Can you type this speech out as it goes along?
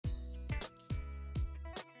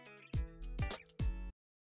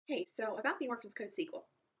Hey, so about the Orphans Code sequel.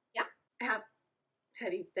 Yeah. Have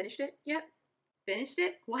you finished it yet? Finished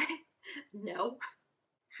it? What? No.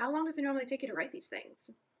 How long does it normally take you to write these things?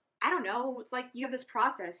 I don't know. It's like you have this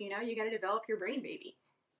process, you gotta develop your brain baby.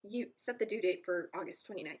 You set the due date for August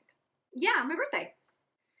 29th. Yeah, my birthday.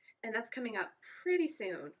 And that's coming up pretty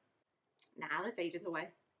soon. Nah, that's ages away.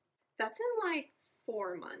 That's in like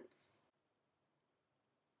 4 months.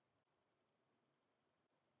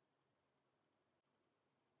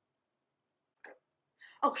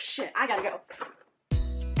 Oh shit, I gotta go.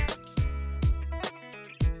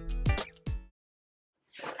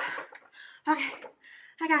 Okay,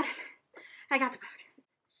 I got it. I got the book.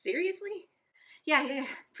 Seriously? Yeah.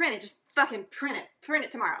 Print it. Just fucking print it. Print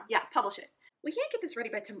it tomorrow. Yeah, publish it. We can't get this ready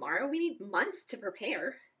by tomorrow. We need months to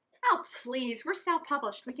prepare. Oh, please. We're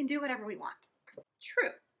self-published. We can do whatever we want. True.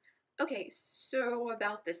 Okay, so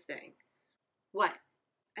about this thing. What?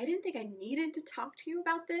 I didn't think I needed to talk to you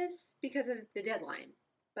about this because of the deadline.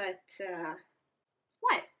 But,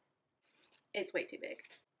 What? it's way too big.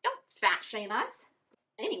 Don't fat shame us.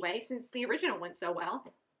 Anyway, since the original went so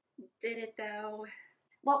well. Did it though?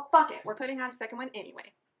 Well, fuck it. We're putting out a second one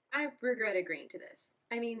anyway. I regret agreeing to this.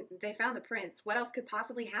 I mean, they found the prince. What else could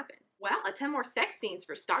possibly happen? Well, 10 more sex scenes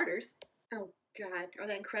for starters. Oh, God. Are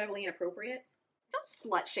they incredibly inappropriate?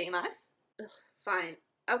 Don't slut shame us. Ugh, fine.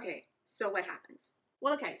 Okay, so what happens?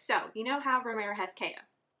 Well, okay, so you know how Romero has Keo?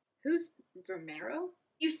 Who's Romero?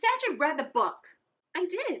 You said you read the book. I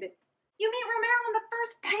did. You meet Romero on the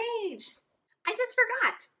first page. I just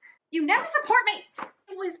forgot. You never support me.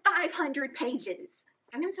 It was 500 pages.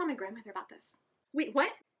 I'm gonna tell my grandmother about this. Wait,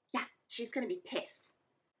 what? Yeah, she's gonna be pissed.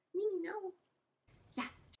 Meaning no. Yeah.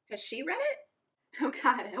 Has she read it? Oh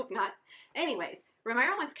God, I hope not. Anyways,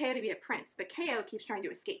 Romero wants Keo to be a prince, but Keo keeps trying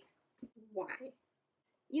to escape. Why?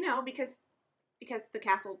 You know, because the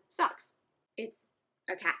castle sucks. It's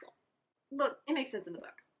a castle. Look, it makes sense in the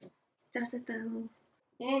book. Does it though?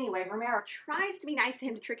 Anyway, Romero tries to be nice to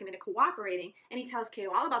him to trick him into cooperating, and he tells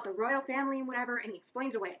Keo all about the royal family and whatever, and he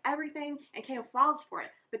explains away everything, and Keo falls for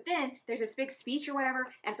it. But then there's this big speech or whatever,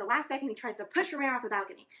 and at the last second he tries to push Romero off the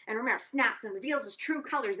balcony, and Romero snaps and reveals his true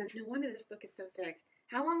colors, and No wonder this book is so thick.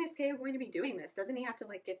 How long is Keo going to be doing this? Doesn't he have to,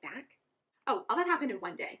 like, get back? oh, all that happened in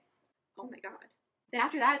one day. Oh my God. Then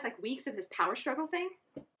after that, it's like weeks of this power struggle thing.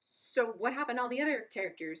 So what happened to all the other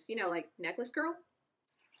characters? You know, like Necklace Girl?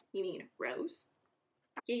 You mean Rose?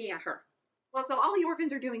 Yeah, her. Well, so all the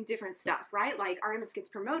orphans are doing different stuff, right? Like Artemis gets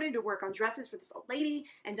promoted to work on dresses for this old lady,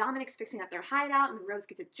 and Dominic's fixing up their hideout, and Rose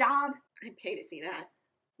gets a job. I'd pay to see that.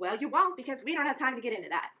 Well, you won't, because we don't have time to get into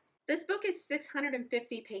that. This book is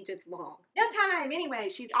 650 pages long. No time, anyway.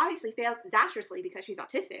 She obviously fails disastrously because she's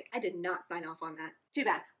autistic. I did not sign off on that. Too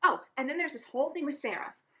bad. Oh, and then there's this whole thing with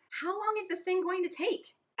Sarah. How long is this thing going to take?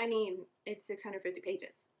 I mean, it's 650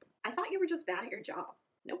 pages. I thought you were just bad at your job.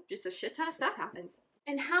 Nope, just a shit ton of stuff happens.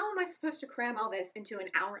 And how am I supposed to cram all this into an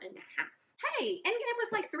hour and a half? Hey, Endgame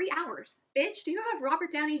was like 3 hours. Bitch, do you have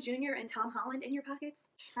Robert Downey Jr. and Tom Holland in your pockets?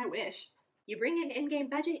 I wish. You bring in in-game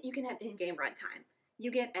budget, you can have in-game runtime. You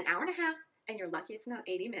get an hour and a half, and you're lucky it's not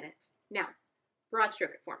 80 minutes. Now, broad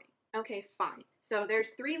stroke it for me. Okay, fine. So there's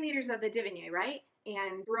 3 leaders of the Divinyé, right?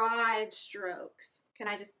 And Broad strokes. can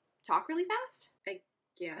I just talk really fast? I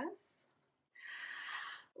guess?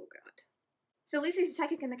 Oh God. So Lucy's a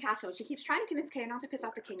psychic in the castle, and she keeps trying to convince Keo not to piss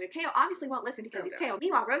off the king, but Keo obviously won't listen because he's God. Keo.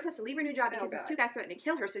 Meanwhile, Rose has to leave her new job because God. these 2 guys threaten to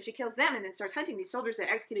kill her, so she kills them and then starts hunting these soldiers that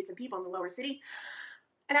executed some people in the lower city,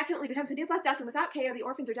 and accidentally becomes a new Black Duck, and without Keo, the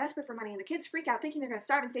orphans are desperate for money, and the kids freak out thinking they're going to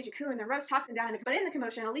starve and stage a coup, and then Rose talks them down, but in the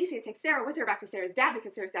commotion, Alicia takes Sarah with her back to Sarah's dad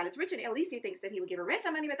because Sarah's dad is rich, and Alicia thinks that he would give her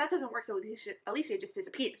ransom money, but that doesn't work, so Alicia just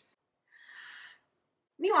disappears.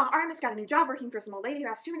 Meanwhile, Artemis got a new job working for some old lady who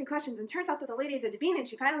asks too many questions, and turns out that the lady is a Divine, and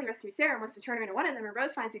she finally rescues Sarah and wants to turn her into one of them, and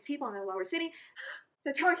Rose finds these people in the lower city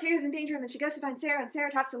that tell her Keo's in danger, and then she goes to find Sarah, and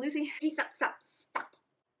Sarah talks to Lucy. Hey, stop. Stop.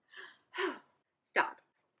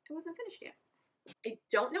 I wasn't finished yet. I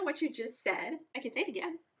don't know what you just said. I can say it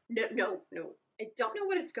again. No. I don't know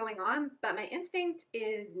what is going on, but my instinct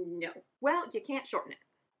is no. Well, you can't shorten it.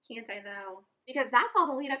 Can't I though? Because that's all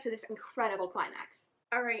the lead up to this incredible climax.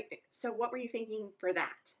 All right, so what were you thinking for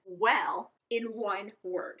that? Well, In one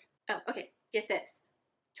word. oh, okay, get this.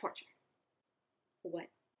 Torture. What?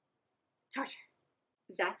 Torture.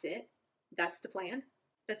 That's it? That's the plan?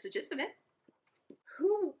 That's the gist of it.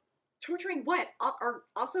 Who? Torturing what? Or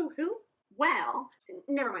also who? Well,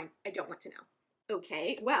 Never mind. I don't want to know.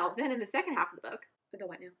 okay, well, then in the second half of the book. The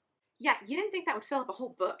what now? Yeah, you didn't think that would fill up a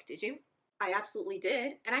whole book, did you? I absolutely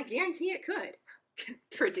did, and I guarantee it could.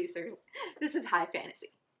 Producers, this is high fantasy.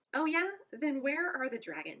 Oh yeah? Then where are the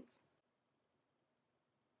dragons?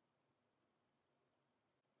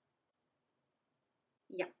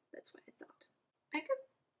 That's what I thought.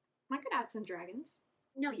 I could add some dragons.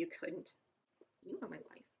 No, you couldn't. You know my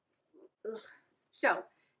life. Ugh. So,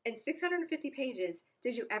 in 650 pages,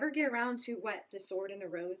 did you ever get around to what the sword and the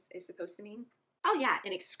rose is supposed to mean? Oh yeah,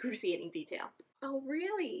 in excruciating detail. Oh,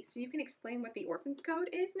 really? So you can explain what the Orphans Code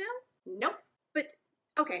is now? Nope. But,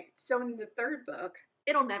 okay, so in the third book...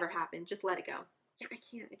 It'll never happen. Just let it go. Yeah, I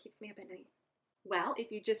can't. It keeps me up at night. Well, if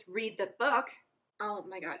you just read the book... Oh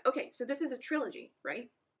my god. Okay, so this is a trilogy, right?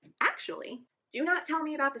 Actually, Do not tell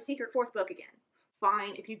me about the secret fourth book again.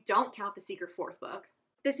 fine if you don't count the secret fourth book.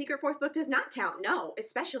 The secret fourth book does not count, no,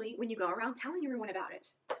 especially when you go around telling everyone about it.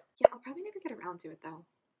 Yeah, I'll probably never get around to it though.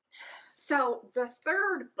 So, the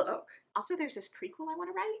third book, Also, there's this prequel I want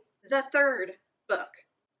to write. the third book,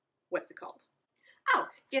 what's it called? Oh,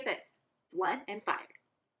 get this. Blood and Fire.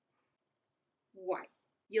 Why?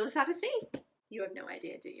 You'll just have to see. You have no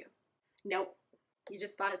idea, do you? Nope. You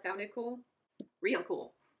just thought it sounded cool? Real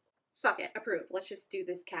cool. Fuck it, approved. Let's just do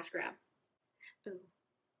this cash grab. Ooh.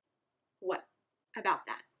 What? About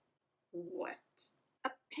that. What?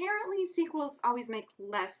 Apparently, sequels always make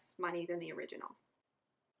less money than the original.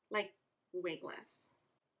 Like, way less.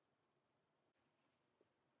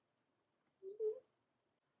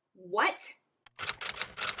 What?